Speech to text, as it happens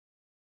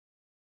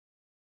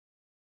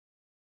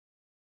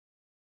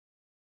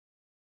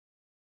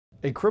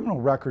A criminal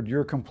record,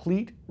 your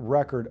complete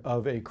record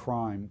of a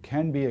crime,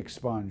 can be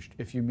expunged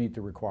if you meet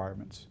the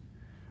requirements.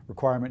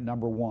 Requirement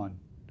number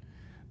one,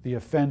 the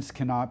offense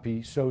cannot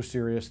be so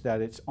serious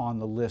that it's on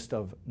the list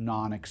of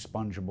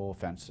non-expungeable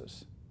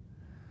offenses.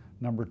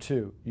 Number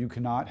two, you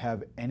cannot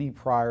have any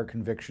prior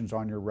convictions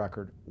on your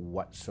record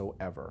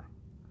whatsoever.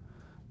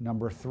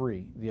 Number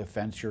three, the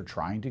offense you're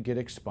trying to get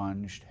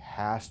expunged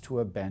has to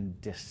have been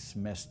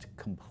dismissed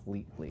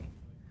completely.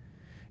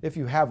 If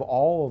you have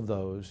all of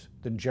those,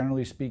 then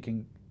generally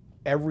speaking,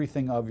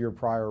 everything of your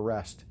prior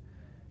arrest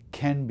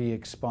can be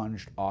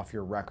expunged off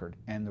your record,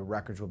 and the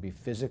records will be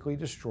physically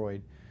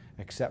destroyed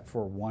except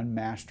for one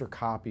master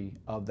copy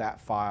of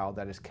that file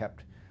that is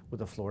kept with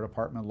the Florida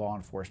Department of Law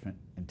Enforcement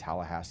in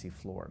Tallahassee,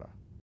 Florida.